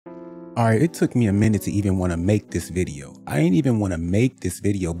All right, it took me a minute to even want to make this video. I ain't even want to make this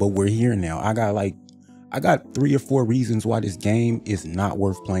video, but we're here now. I got 3 or 4 reasons why this game is not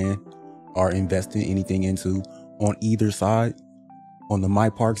worth playing or investing anything into on either side, on the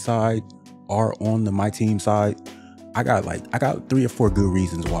mypark side or on the myteam side. I got 3 or 4 good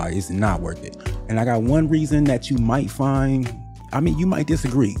reasons why it's not worth it. And I got one reason that you might find, you might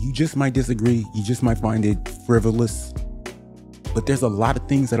disagree. You just might disagree. You just might find it frivolous. But there's a lot of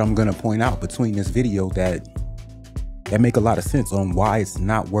things that I'm gonna point out between this video that make a lot of sense on why it's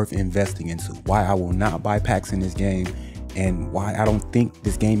not worth investing into, why I will not buy packs in this game, and why I don't think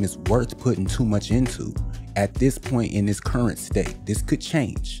this game is worth putting too much into at this point in this current state. This could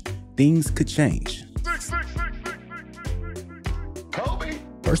change. Things could change.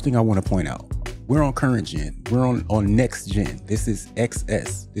 First thing I want to point out, we're on current gen. We're on next gen. This is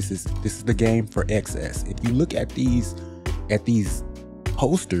XS. This is the game for XS. If you look at these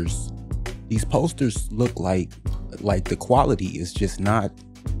posters, these posters look like the quality is just not,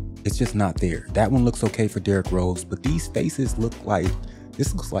 it's just not there. That one looks okay for Derrick Rose, but these faces look like,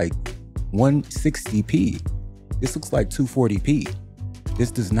 this looks like 160p. This looks like 240p. This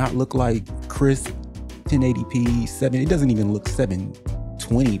does not look like crisp 1080p, it doesn't even look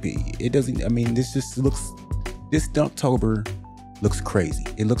 720p. It doesn't, this just looks, this Dunktober looks crazy.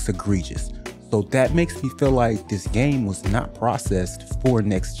 It looks egregious. So that makes me feel like this game was not processed for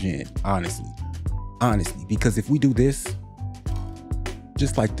next gen, honestly, because if we do this,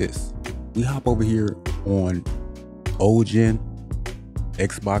 just like this, we hop over here on old gen,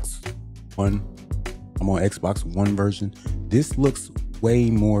 Xbox One. I'm on Xbox One version. This looks way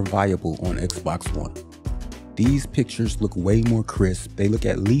more viable on Xbox One. These pictures look way more crisp. They look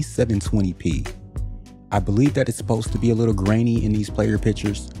at least 720p. I believe that it's supposed to be a little grainy in these player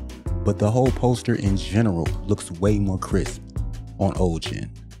pictures, but the whole poster in general looks way more crisp on old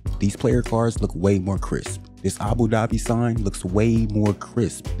gen. These player cards look way more crisp. This Abu Dhabi sign looks way more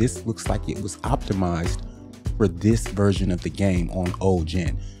crisp. This looks like it was optimized for this version of the game on old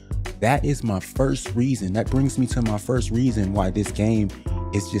gen. That is my first reason. That brings me to my first reason why this game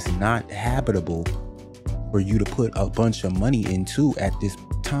is just not habitable for you to put a bunch of money into at this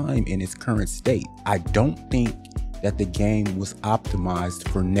time in its current state. I don't think that the game was optimized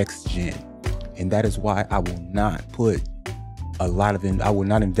for next gen, and that is why I will not put a lot of I will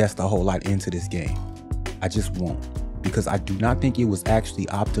not invest a whole lot into this game. I just won't, because I do not think it was actually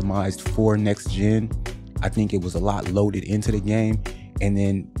optimized for next gen. I think it was a lot loaded into the game, and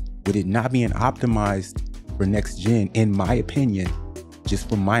then with it not being optimized for next gen, in my opinion, just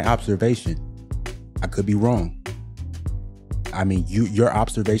from my observation, I could be wrong. Your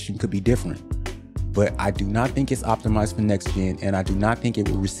observation could be different. But I do not think it's optimized for next gen, and I do not think it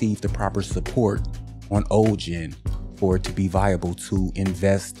will receive the proper support on old gen for it to be viable to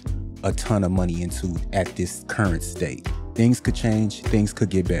invest a ton of money into at this current state. Things could change, things could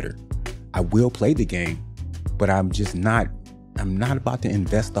get better. I will play the game, but I'm not about to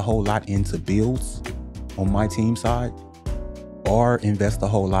invest a whole lot into builds on my team side, or invest a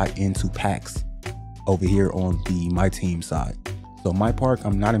whole lot into packs over here on the myteam side. So mypark,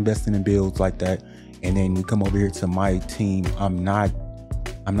 I'm not investing in builds like that. And then we come over here to myteam, I'm not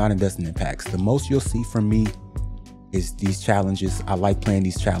investing in packs. The most you'll see from me is these challenges. I like playing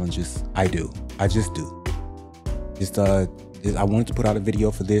these challenges. I do. I just do. I wanted to put out a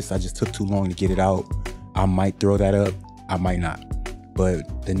video for this. I just took too long to get it out. I might throw that up. I might not.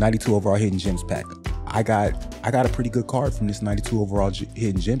 But the 92 overall hidden gems pack, I got a pretty good card from this 92 overall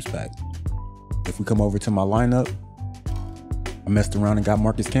hidden gems pack. If we come over to my lineup, I messed around and got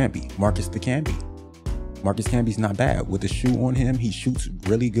Marcus the Camby. Marcus Camby's not bad. With the shoe on him, he shoots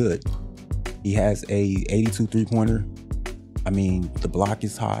really good. He has a 82 three-pointer. The block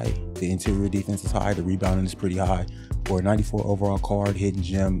is high, the interior defense is high, the rebounding is pretty high. For a 94 overall card, hidden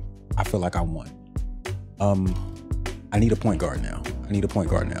gem, I feel like I won. I need a point guard now.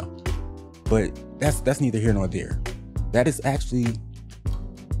 But that's neither here nor there. That is actually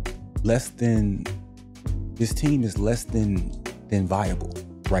this team is less than viable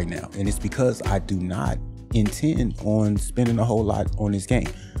right now. And it's because I do not intend on spending a whole lot on this game.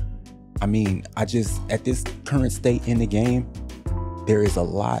 At this current state in the game, there is a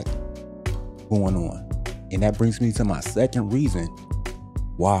lot going on. And that brings me to my second reason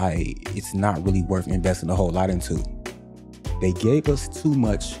why it's not really worth investing a whole lot into. They gave us too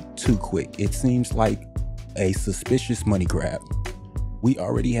much too quick. It seems like a suspicious money grab. We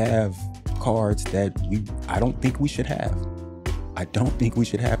already have cards that I don't think we should have. I don't think we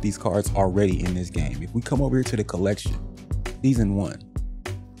should have these cards already in this game. If we come over here to the collection, season 1,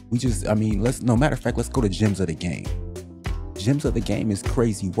 no matter of fact, let's go to gems of the game. Gems of the game is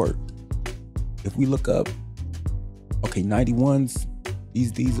crazy work. If we look up, okay, 91s,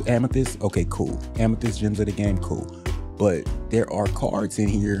 these amethysts, okay, cool. Amethyst gems of the game, cool. But there are cards in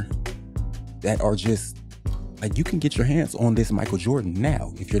here that are just like, you can get your hands on this Michael Jordan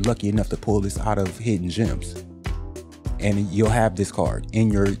now if you're lucky enough to pull this out of hidden gems. And you'll have this card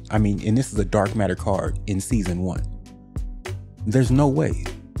in your, and this is a dark matter card in season 1. There's no way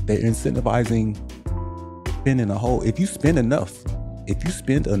they're incentivizing spending a whole, if you spend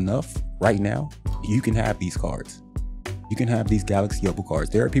enough right now, you can have these cards. You can have these Galaxy Opal cards.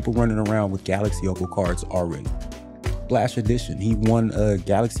 There are people running around with Galaxy Opal cards already. Splash Edition, he won a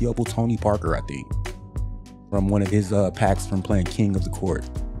Galaxy Opal Tony Parker, I think, from one of his packs from playing King of the Court.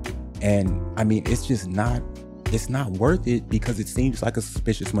 And it's just not, it's not worth it because it seems like a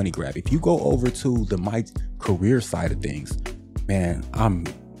suspicious money grab. If you go over to the My Career side of things, man, I'm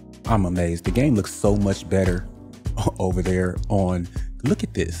amazed. The game looks so much better over there on, look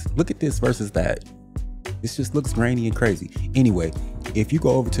at this versus that. This just looks grainy and crazy. Anyway, if you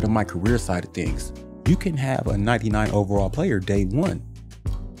go over to the My Career side of things, you can have a 99 overall player day 1.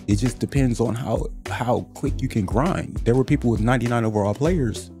 It just depends on how quick you can grind. There were people with 99 overall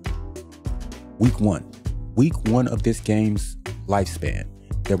players week 1 of this game's lifespan.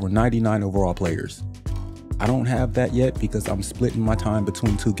 There were 99 overall players. I don't have that yet because I'm splitting my time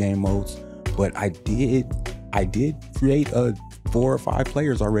between 2 game modes, but I did create 4 or 5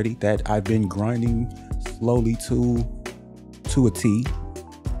 players already that I've been grinding slowly to a T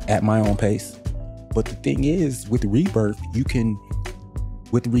at my own pace. But the thing is, with Rebirth, you can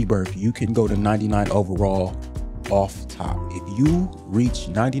go to 99 overall off top. If you reach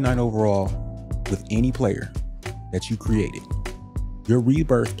 99 overall with any player that you created, your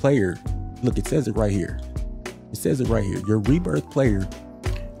Rebirth player, look, it says it right here. Your Rebirth player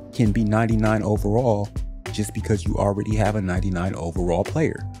can be 99 overall just because you already have a 99 overall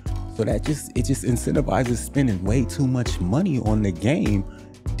player. So it just incentivizes spending way too much money on the game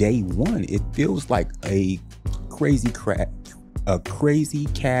day 1. It feels like a crazy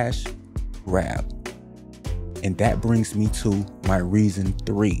cash grab. And that brings me to my reason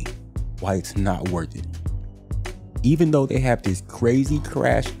 3 why it's not worth it. Even though they have this crazy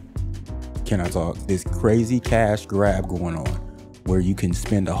cash grab going on where you can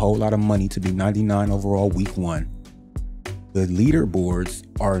spend a whole lot of money to be 99 overall week 1, the leaderboards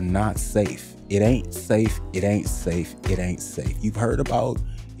are not safe. It ain't safe. You've heard about,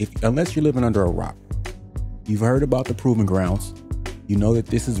 unless you're living under a rock, you've heard about the Proving Grounds. You know that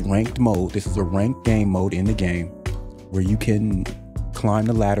this is ranked mode. This is a ranked game mode in the game where you can climb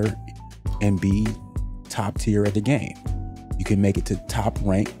the ladder and be top tier at the game. You can make it to top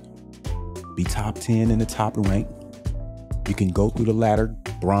rank, be top 10 in the top rank. You can go through the ladder,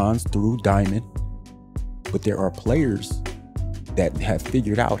 bronze through diamond. But there are players that have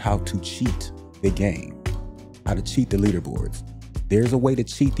figured out how to cheat the game, how to cheat the leaderboards. There's a way to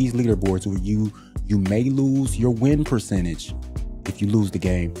cheat these leaderboards where you may lose your win percentage if you lose the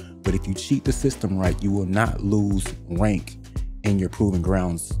game, but if you cheat the system right, you will not lose rank in your Proving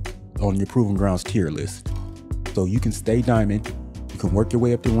Grounds, on your Proving Grounds tier list. So you can stay diamond, you can work your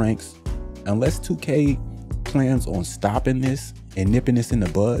way up the ranks. Unless 2K plans on stopping this and nipping this in the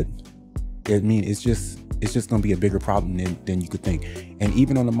bud, it's just gonna be a bigger problem than you could think. And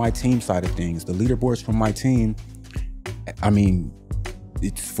even on the myteam side of things, the leaderboards from myteam,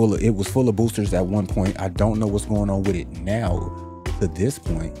 it was full of boosters at one point. I don't know what's going on with it now to this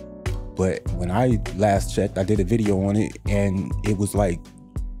point, but when I last checked, I did a video on it and it was like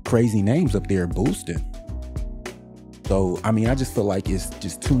crazy names up there boosting. So I just feel like it's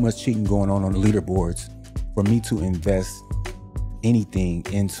just too much cheating going on the leaderboards for me to invest anything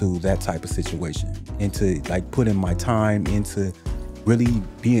into that type of situation, into like putting my time into really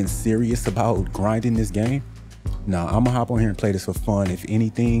being serious about grinding this game. Now I'm gonna hop on here and play this for fun. If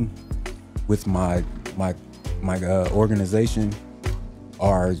anything, with my organization,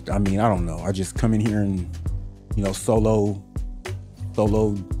 or I don't know, I just come in here and solo,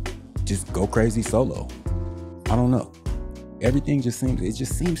 just go crazy solo. I don't know. Everything just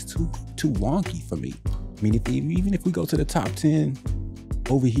seems too wonky for me. Even if we go to the top 10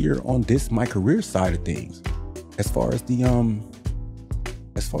 over here on this My Career side of things, as far as the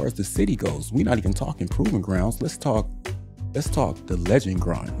city goes, we're not even talking Proving Grounds. Let's talk the legend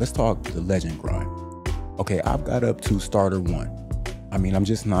grind. Okay, I've got up to starter 1. I'm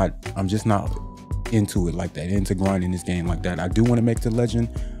just not into it like that, into grinding this game like that. I do want to make the legend.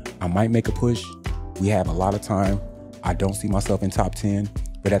 I might make a push. We have a lot of time. I don't see myself in top 10,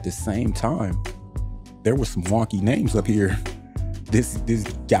 but at the same time, there were some wonky names up here. This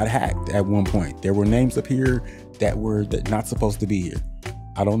got hacked at one point. There were names up here that were not supposed to be here.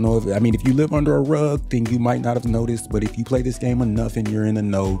 I don't know if you live under a rug, then you might not have noticed, but if you play this game enough and you're in the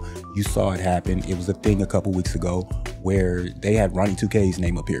know, you saw it happen. It was a thing a couple weeks ago where they had Ronnie 2K's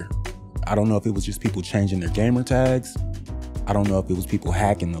name up here. I don't know if it was just people changing their gamer tags. I don't know if it was people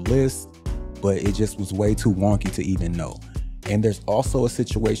hacking the list, but it just was way too wonky to even know. And there's also a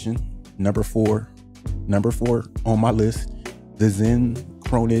situation, number four on my list, the Zen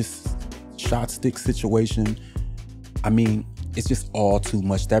Cronus shot stick situation. I mean, it's just all too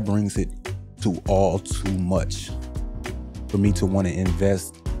much. That brings it to all too much for me to want to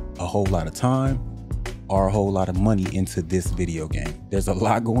invest a whole lot of time or a whole lot of money into this video game. There's a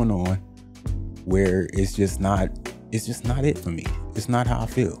lot going on where it's just not it for me. It's not how I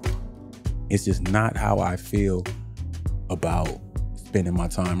feel. It's just not how I feel about spending my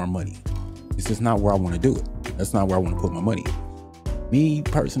time or money. It's just not where I want to do it. That's not where I want to put my money. Me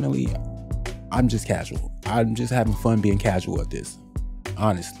personally, I'm just casual. I'm just having fun being casual at this.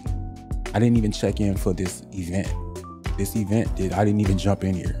 Honestly, I didn't even check in for this event. I didn't even jump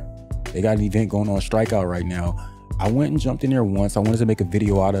in here. They got an event going on Strikeout right now. I went and jumped in there once. I wanted to make a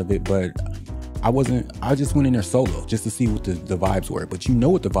video out of it, but I just went in there solo just to see what the vibes were. But you know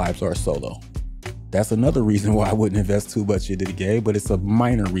what the vibes are solo. That's another reason why I wouldn't invest too much into the game, but it's a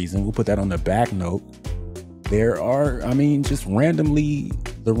minor reason. We'll put that on the back note. There are, just randomly,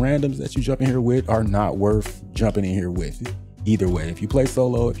 the randoms that you jump in here with are not worth jumping in here with. Either way, if you play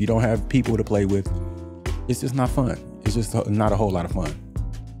solo, if you don't have people to play with, it's just not fun. It's just not a whole lot of fun.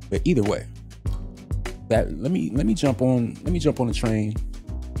 But either way, let me jump on the train,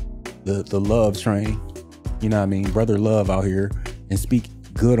 the love train. You know what I mean? Brother love out here, and speak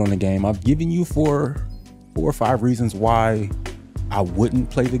good on the game. I've given you four or five reasons why I wouldn't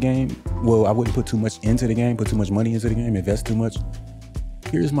play the game. Well, I wouldn't put too much into the game, put too much money into the game, invest too much.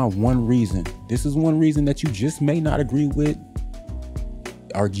 Here's my one reason. This is one reason that you just may not agree with,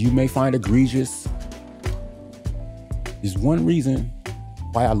 or you may find egregious. There's one reason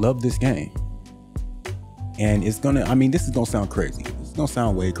why I love this game. And it's gonna, this is gonna sound crazy. It's gonna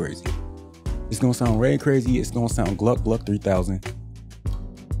sound way crazy. It's gonna sound way crazy. It's gonna sound Gluck 3000.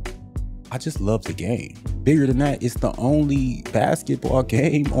 I just love the game. Bigger than that, it's the only basketball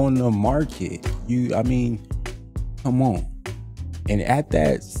game on the market. Come on. And at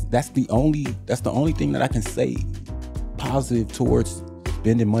that's the only thing that I can say positive towards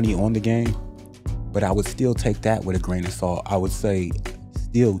spending money on the game. But I would still take that with a grain of salt. I would say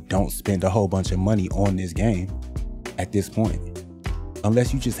still don't spend a whole bunch of money on this game at this point,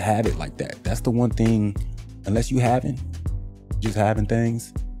 unless you just have it like that. That's the one thing. Unless you just having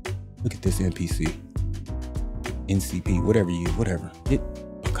things. Look at this NPC, NCP, whatever.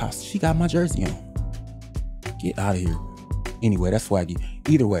 She got my jersey on. Get out of here. Anyway, that's swaggy.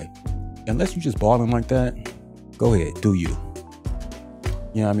 Either way, unless you just balling like that, go ahead, do you.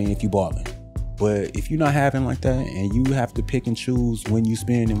 You know what I mean? If you balling. But if you're not having like that, and you have to pick and choose when you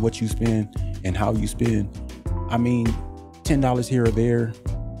spend and what you spend and how you spend, $10 here or there,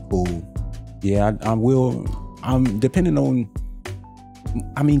 cool. Yeah, I'm depending on,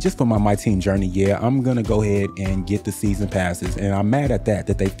 just for my myteam journey, yeah, I'm gonna go ahead and get the season passes, and I'm mad at that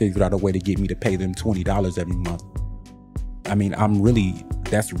they figured out a way to get me to pay them $20 every month.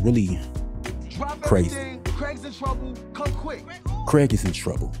 That's really crazy. Craig's in trouble. Come quick. Craig is in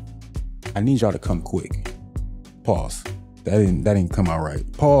trouble. I need y'all to come quick. Pause. That didn't come out right.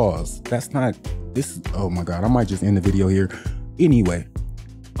 Pause. Oh my God, I might just end the video here. Anyway,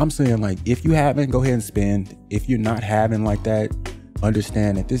 I'm saying, if you haven't, go ahead and spend. If you're not having like that,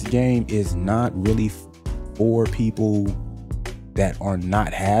 understand that this game is not really for people that are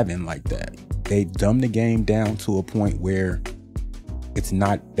not having like that. They've dumbed the game down to a point where it's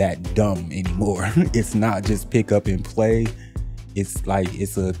not that dumb anymore. It's not just pick up and play. It's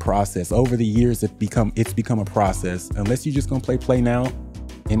a process. Over the years, it's become a process. Unless you're just gonna play now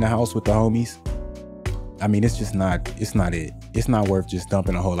in the house with the homies, it's not it. It's not worth just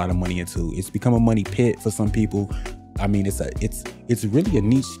dumping a whole lot of money into. It's become a money pit for some people. It's really a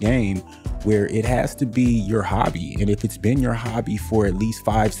niche game where it has to be your hobby. And if it's been your hobby for at least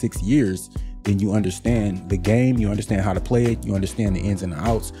 5-6 years, then you understand the game, you understand how to play it, you understand the ins and the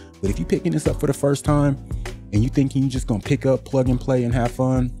outs. But if you're picking this up for the first time and you thinking you're just gonna pick up, plug and play and have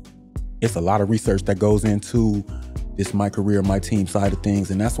fun, it's a lot of research that goes into this my career, myteam side of things.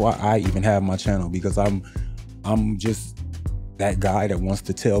 And that's why I even have my channel, because I'm just that guy that wants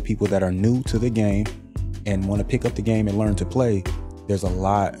to tell people that are new to the game and want to pick up the game and learn to play. There's a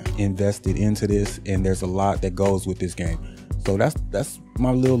lot invested into this, and there's a lot that goes with this game. So that's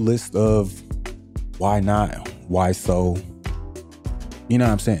my little list of why not, why so. You know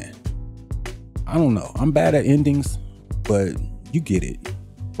what I'm saying? I don't know. I'm bad at endings, but you get it.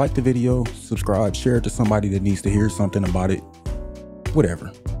 Like the video, subscribe, share it to somebody that needs to hear something about it.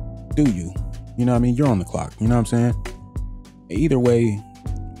 Whatever. Do you. You know what I mean? You're on the clock. You know what I'm saying? Either way,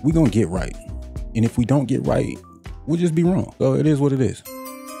 we're going to get right. And if we don't get right, we'll just be wrong. So it is what it is.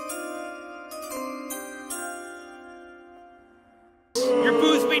 Your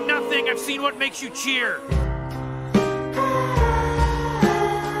boos mean nothing. I've seen what makes you cheer.